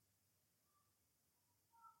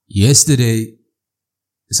Yesterday,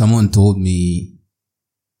 someone told me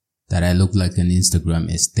that I look like an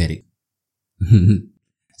Instagram aesthetic.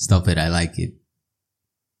 Stop it, I like it.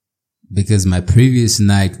 Because my previous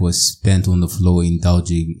night was spent on the floor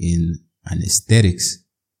indulging in aesthetics.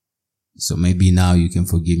 So maybe now you can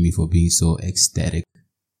forgive me for being so ecstatic.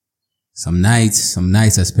 Some nights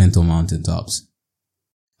are spent on mountaintops.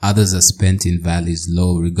 Others are spent in valleys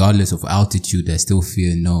low. Regardless of altitude, I still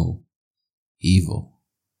fear no evil.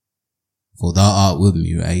 For thou art with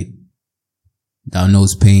me, right? Thou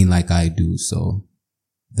knows pain like I do, so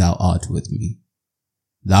thou art with me.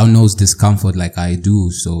 Thou knows discomfort like I do,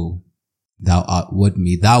 so thou art with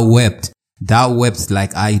me. Thou wept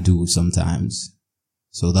like I do sometimes,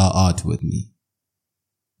 so thou art with me.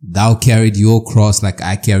 Thou carried your cross like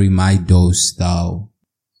I carry my dose, thou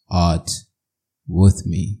art with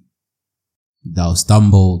me. Thou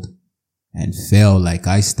stumbled and fell like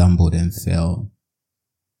I stumbled and fell,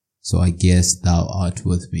 so I guess thou art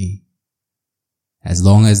with me. As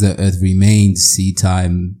long as the earth remains, seed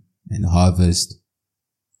time and harvest,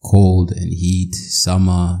 cold and heat,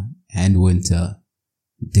 summer and winter,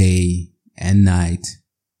 day and night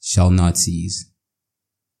shall not cease.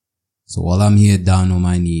 So while I'm here down on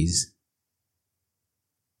my knees,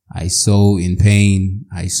 I sow in pain,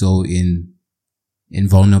 I sow in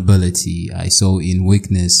vulnerability, I sow in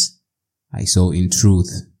weakness, I sow in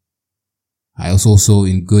truth. I also sow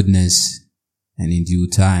in goodness, and in due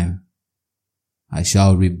time I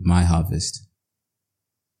shall reap my harvest.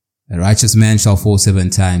 A righteous man shall fall 7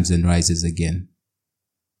 times and rises again.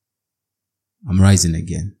 I'm rising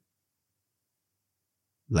again.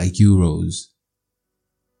 Like you rose.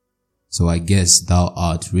 So I guess thou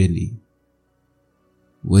art really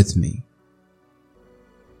with me.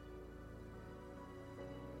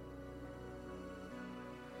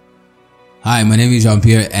 Hi, my name is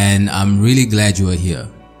Jean-Pierre and I'm really glad you are here.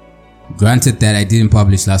 Granted that I didn't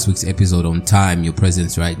publish last week's episode on time, your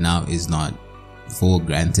presence right now is not full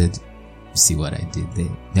granted. See what I did there?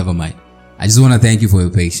 Never mind. I just want to thank you for your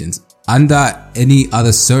patience. Under any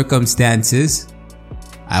other circumstances,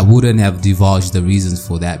 I wouldn't have divulged the reasons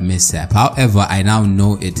for that mishap. However, I now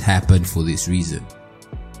know it happened for this reason.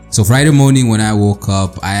 So Friday morning when I woke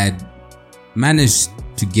up, I had managed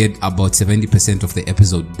to get about 70% of the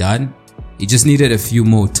episode done. It just needed a few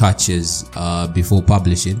more touches before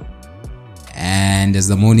publishing. And as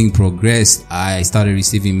the morning progressed, I started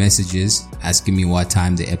receiving messages asking me what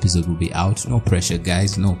time the episode will be out. No pressure,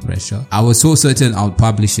 guys, no pressure. I was so certain I would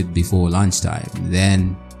publish it before lunchtime.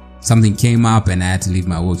 Then something came up and I had to leave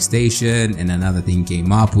my workstation, and another thing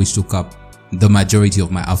came up which took up the majority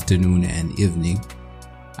of my afternoon and evening.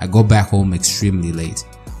 I got back home extremely late.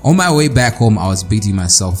 On my way back home, I was beating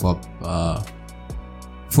myself up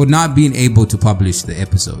for not being able to publish the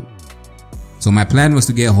episode. So my plan was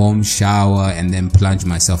to get home, shower, and then plunge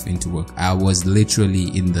myself into work. I was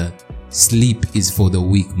literally in the sleep is for the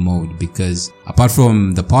weak mode because apart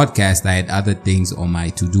from the podcast, I had other things on my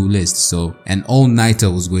to-do list. So an all-nighter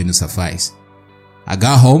was going to suffice. I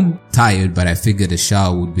got home tired, but I figured a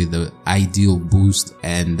shower would be the ideal boost,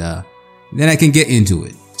 and then I can get into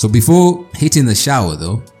it. So before hitting the shower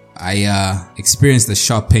though, I experienced a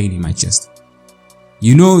sharp pain in my chest.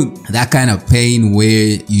 You know that kind of pain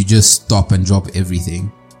where you just stop and drop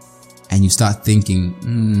everything and you start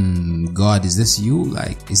thinking, God, is this you?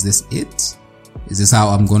 Like, is this it? Is this how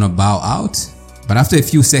I'm gonna bow out? But after a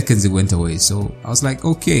few seconds it went away. So I was like,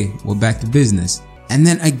 okay, we're back to business. And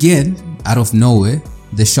then again, out of nowhere,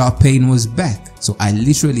 the sharp pain was back. So I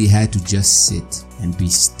literally had to just sit and be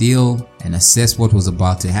still and assess what was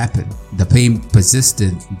about to happen. The pain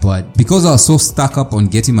persisted, but because I was so stuck up on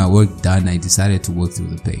getting my work done, I decided to work through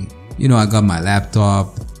the pain. You know, I got my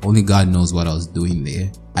laptop, only God knows what I was doing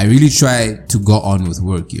there. I really tried to go on with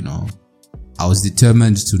work, you know. I was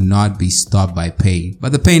determined to not be stopped by pain,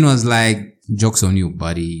 but the pain was like, joke's on you,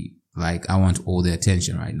 buddy. Like, I want all the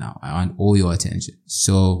attention right now. I want all your attention.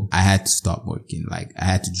 So I had to stop working. Like, I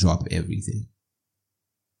had to drop everything.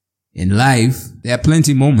 In life, there are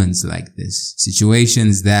plenty moments like this.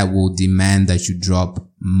 Situations that will demand that you drop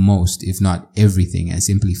most, if not everything, and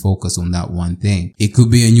simply focus on that one thing. It could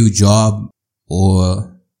be a new job or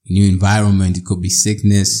a new environment. It could be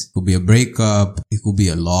sickness. It could be a breakup. It could be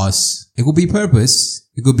a loss. It could be purpose.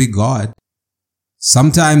 It could be God.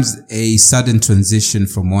 Sometimes a sudden transition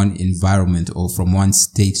from one environment or from one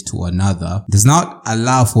state to another does not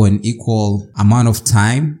allow for an equal amount of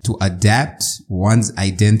time to adapt one's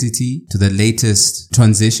identity to the latest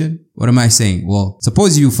transition. What am I saying? Well,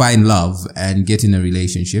 suppose you find love and get in a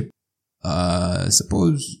relationship.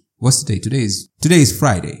 Suppose, what's the day? Today is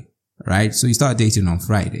Friday. right? So you start dating on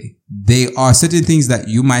Friday. There are certain things that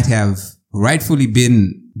you might have rightfully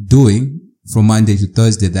been doing from Monday to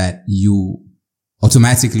Thursday that you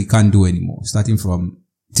automatically can't do anymore. Starting from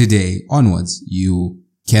today onwards, you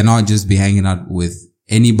cannot just be hanging out with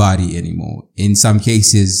anybody anymore. In some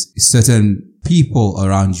cases, certain people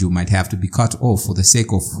around you might have to be cut off for the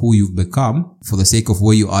sake of who you've become, for the sake of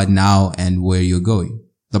where you are now and where you're going.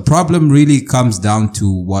 The problem really comes down to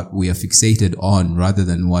what we are fixated on rather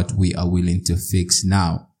than what we are willing to fix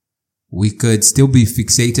now. We could still be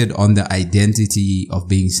fixated on the identity of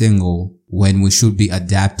being single when we should be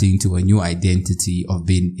adapting to a new identity of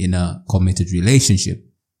being in a committed relationship.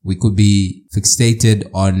 We could be fixated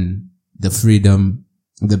on the freedom,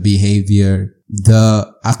 the behavior,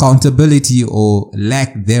 the accountability or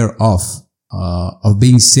lack thereof of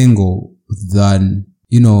being single than,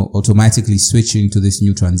 automatically switching to this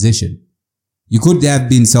new transition. You could have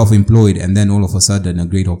been self-employed and then all of a sudden a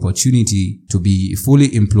great opportunity to be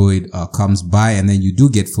fully employed comes by and then you do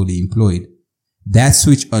get fully employed. That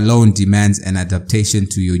switch alone demands an adaptation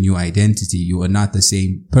to your new identity. You are not the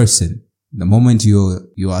same person. The moment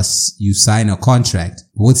you sign a contract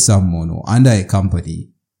with someone or under a company,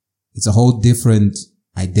 it's a whole different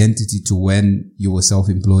identity to when you were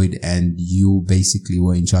self-employed and you basically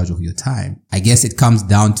were in charge of your time. I guess it comes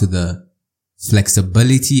down to the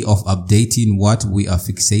flexibility of updating what we are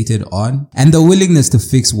fixated on and the willingness to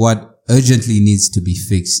fix what urgently needs to be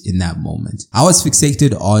fixed in that moment. I was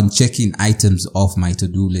fixated on checking items off my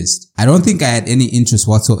to-do list. I don't think I had any interest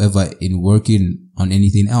whatsoever in working on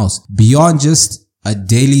anything else beyond just a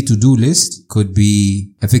daily to-do list. Could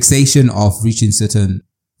be a fixation of reaching certain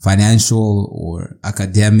financial or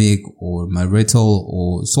academic or marital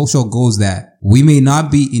or social goals that we may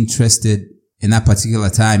not be interested in that particular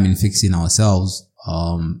time in fixing ourselves,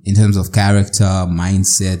 in terms of character,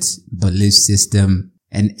 mindset, belief system,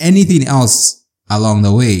 and anything else along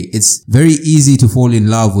the way. It's very easy to fall in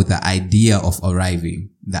love with the idea of arriving,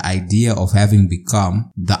 the idea of having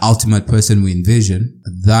become the ultimate person we envision,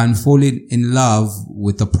 than falling in love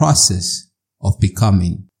with the process of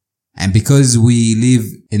becoming. And because we live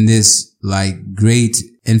in this great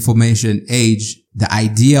information age, the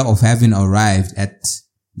idea of having arrived at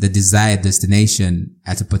the desired destination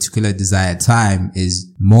at a particular desired time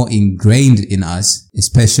is more ingrained in us,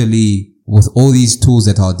 especially with all these tools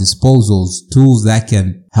at our disposals, tools that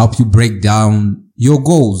can help you break down your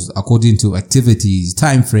goals according to activities,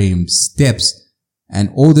 time frames, steps, and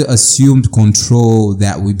all the assumed control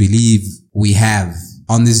that we believe we have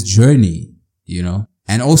on this journey,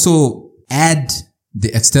 and also add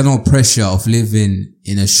the external pressure of living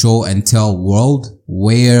in a show and tell world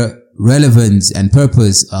where relevance and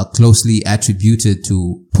purpose are closely attributed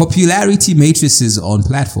to popularity matrices on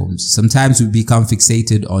platforms. Sometimes we become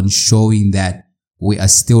fixated on showing that we are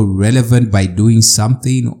still relevant by doing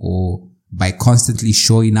something or by constantly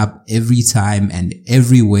showing up every time and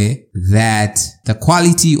everywhere, that the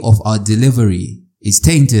quality of our delivery is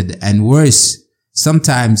tainted, and worse,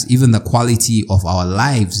 sometimes even the quality of our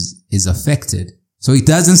lives is affected. So it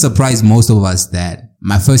doesn't surprise most of us that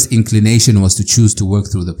my first inclination was to choose to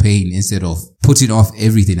work through the pain instead of putting off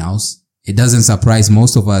everything else. It doesn't surprise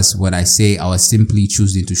most of us when I say I was simply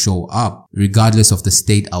choosing to show up regardless of the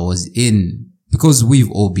state I was in, because we've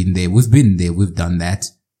all been there. We've been there. We've done that.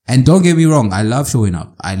 And don't get me wrong, I love showing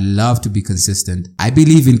up. I love to be consistent. I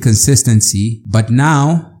believe in consistency, but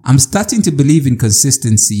now I'm starting to believe in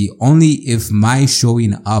consistency only if my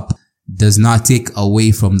showing up does not take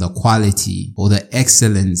away from the quality or the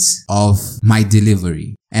excellence of my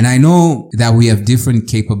delivery. And I know that we have different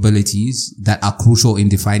capabilities that are crucial in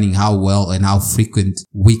defining how well and how frequent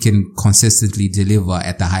we can consistently deliver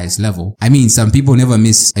at the highest level. I mean, some people never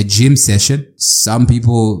miss a gym session. Some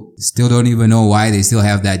people still don't even know why they still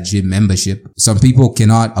have that gym membership. Some people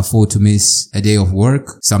cannot afford to miss a day of work.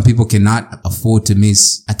 Some people cannot afford to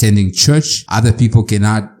miss attending church. Other people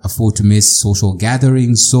cannot afford to miss social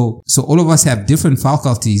gatherings. So all of us have different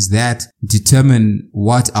faculties that determine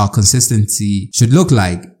what our consistency should look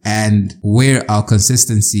like and where our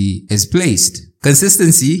consistency is placed.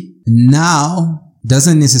 Consistency now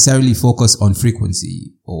doesn't necessarily focus on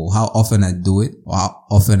frequency or how often I do it or how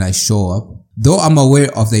often I show up, though I'm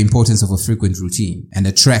aware of the importance of a frequent routine and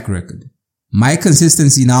a track record. My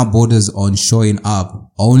consistency now borders on showing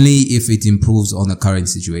up only if it improves on the current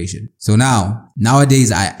situation. So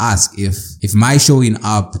nowadays I ask if my showing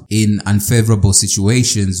up in unfavorable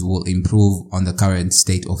situations will improve on the current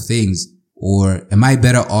state of things, or am I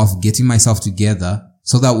better off getting myself together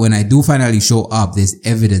so that when I do finally show up, there's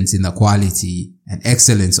evidence in the quality and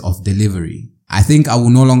excellence of delivery. I think I will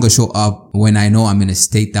no longer show up when I know I'm in a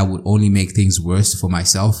state that would only make things worse for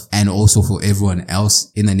myself and also for everyone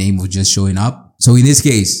else in the name of just showing up. So in this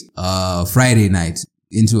case, Friday night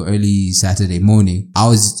into early Saturday morning, I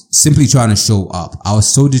was simply trying to show up. I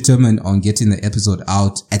was so determined on getting the episode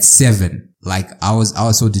out at 7. Like I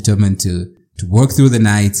was so determined to work through the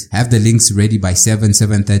night, have the links ready by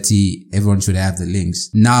 7:30. Everyone should have the links.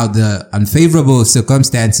 Now, the unfavorable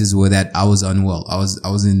circumstances were that I was unwell. I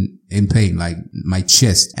was in pain, like my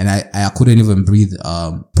chest, and I couldn't even breathe,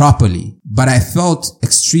 properly. But I felt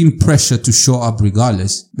extreme pressure to show up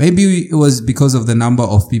regardless. Maybe it was because of the number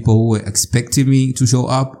of people who were expecting me to show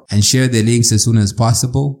up and share their links as soon as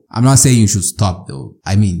possible. I'm not saying you should stop though.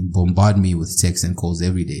 I mean, bombard me with texts and calls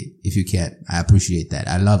every day if you can. I appreciate that.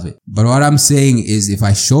 I love it. But what I'm saying is if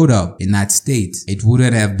I showed up in that state, it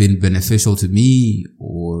wouldn't have been beneficial to me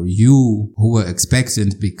or you who were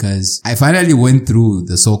expectant, because I finally went through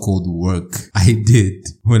the so-called work I did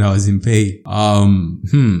when I was in pain. I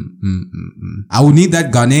would need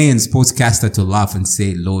that Ghanaian sportscaster to laugh and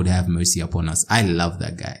say, Lord have mercy upon us. I love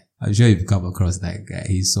that guy. I'm sure you've come across that guy.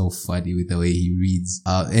 He's so funny with the way he reads.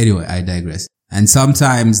 Anyway, I digress. And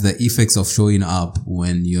sometimes the effects of showing up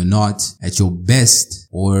when you're not at your best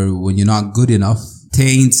or when you're not good enough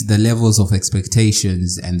taints the levels of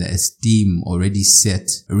expectations and the esteem already set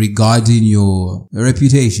regarding your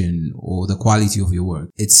reputation or the quality of your work.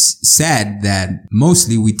 It's sad that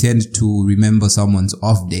mostly we tend to remember someone's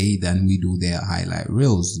off day than we do their highlight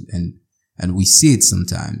reels, and we see it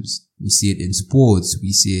sometimes. We see it in sports,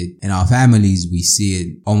 we see it in our families, we see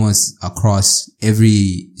it almost across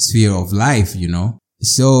every sphere of life, you know.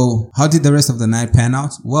 So how did the rest of the night pan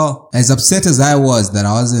out? Well, as upset as I was that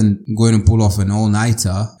I wasn't going to pull off an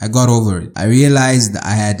all-nighter, I got over it. I realized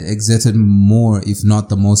I had exerted more, if not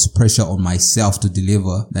the most, pressure on myself to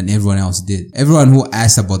deliver than everyone else did. Everyone who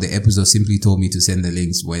asked about the episode simply told me to send the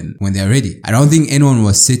links when they're ready. I don't think anyone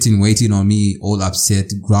was sitting waiting on me, all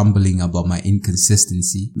upset, grumbling about my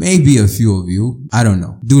inconsistency. Maybe a few of you. I don't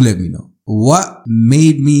know. Do let me know. What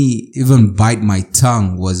made me even bite my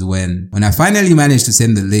tongue was when I finally managed to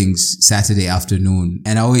send the links Saturday afternoon.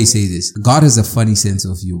 And I always say this, God has a funny sense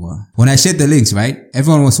of humor. When I shared the links, right,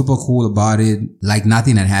 everyone was super cool about it. Like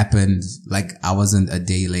nothing had happened. Like I wasn't a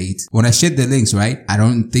day late. When I shared the links, right, I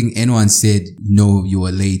don't think anyone said, no, you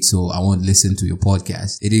were late, so I won't listen to your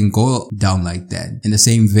podcast. It didn't go down like that. In the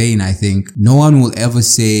same vein, I think no one will ever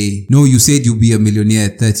say, no, you said you'll be a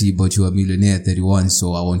millionaire at 30, but you're a millionaire at 31,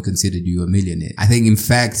 so I won't consider you a millionaire. I think in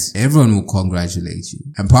fact everyone will congratulate you,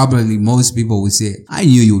 and probably most people will say, I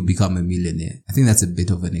knew you would become a millionaire. I think that's a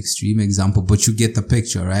bit of an extreme example, but you get the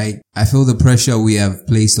picture, right? I feel the pressure we have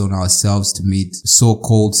placed on ourselves to meet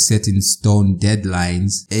so-called set in stone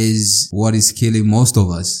deadlines is what is killing most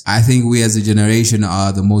of us. I think we as a generation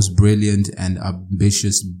are the most brilliant and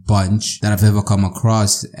ambitious bunch that I've ever come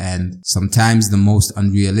across, and sometimes the most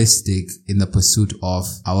unrealistic in the pursuit of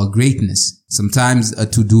our greatness. Sometimes a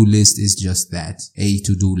to-do list is just that, a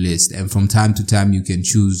to-do list. And from time to time, you can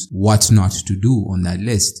choose what not to do on that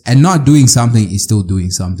list. And not doing something is still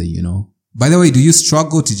doing something, you know. By the way, do you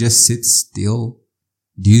struggle to just sit still?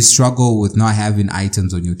 Do you struggle with not having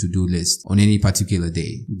items on your to-do list on any particular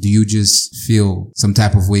day? Do you just feel some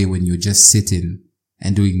type of way when you're just sitting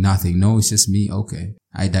and doing nothing? No, it's just me. Okay.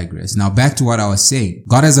 I digress. Now back to what I was saying.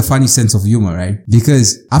 God has a funny sense of humor, right?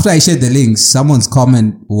 Because after I shared the links, someone's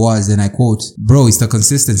comment was, and I quote, bro, it's the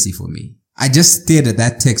consistency for me. I just stared at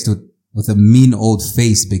that text with a mean old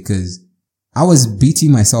face because I was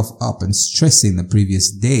beating myself up and stressing the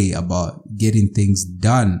previous day about getting things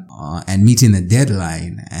done and meeting the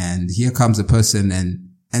deadline. And here comes a person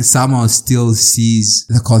and somehow still sees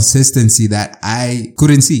the consistency that I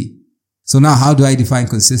couldn't see. So now how do I define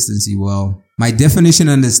consistency? Well, my definition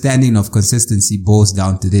and understanding of consistency boils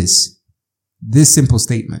down to this simple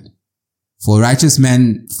statement. For a righteous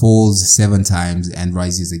man falls 7 times and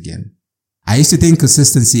rises again. I used to think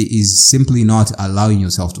consistency is simply not allowing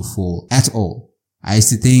yourself to fall at all. I used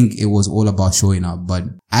to think it was all about showing up, but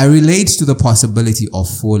I relate to the possibility of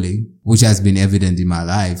falling, which has been evident in my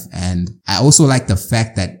life. And I also like the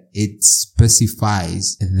fact that it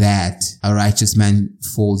specifies that a righteous man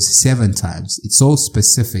falls 7 times. It's so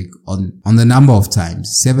specific on the number of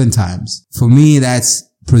times, 7 times. For me, that's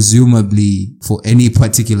presumably for any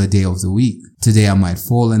particular day of the week. Today I might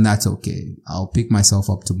fall, and that's okay. I'll pick myself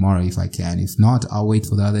up tomorrow if I can. If not, I'll wait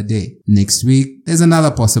for the other day. Next week, there's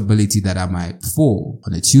another possibility that I might fall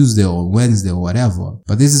on a Tuesday or Wednesday or whatever.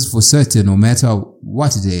 But this is for certain. No matter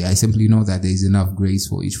what day, I simply know that there's enough grace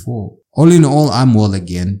for each fall. All in all, I'm well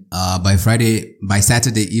again. By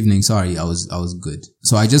Saturday evening, I was good.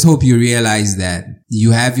 So I just hope you realize that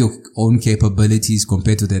you have your own capabilities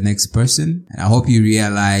compared to the next person. And I hope you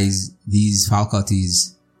realize these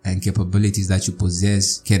faculties and capabilities that you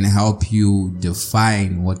possess can help you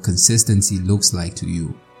define what consistency looks like to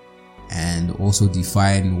you, and also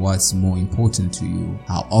define what's more important to you,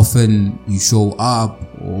 how often you show up,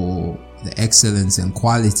 or the excellence and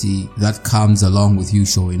quality that comes along with you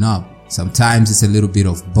showing up. Sometimes it's a little bit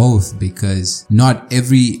of both, because not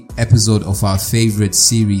every episode of our favorite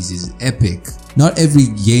series is epic. Not every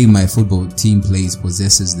game my football team plays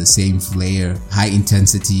possesses the same flair, high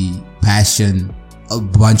intensity, passion, a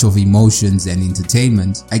bunch of emotions and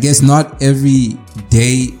entertainment. I guess not every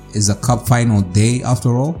day is a cup final day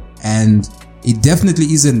after all, and it definitely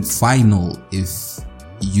isn't final if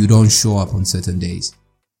you don't show up on certain days.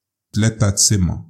 Let that simmer.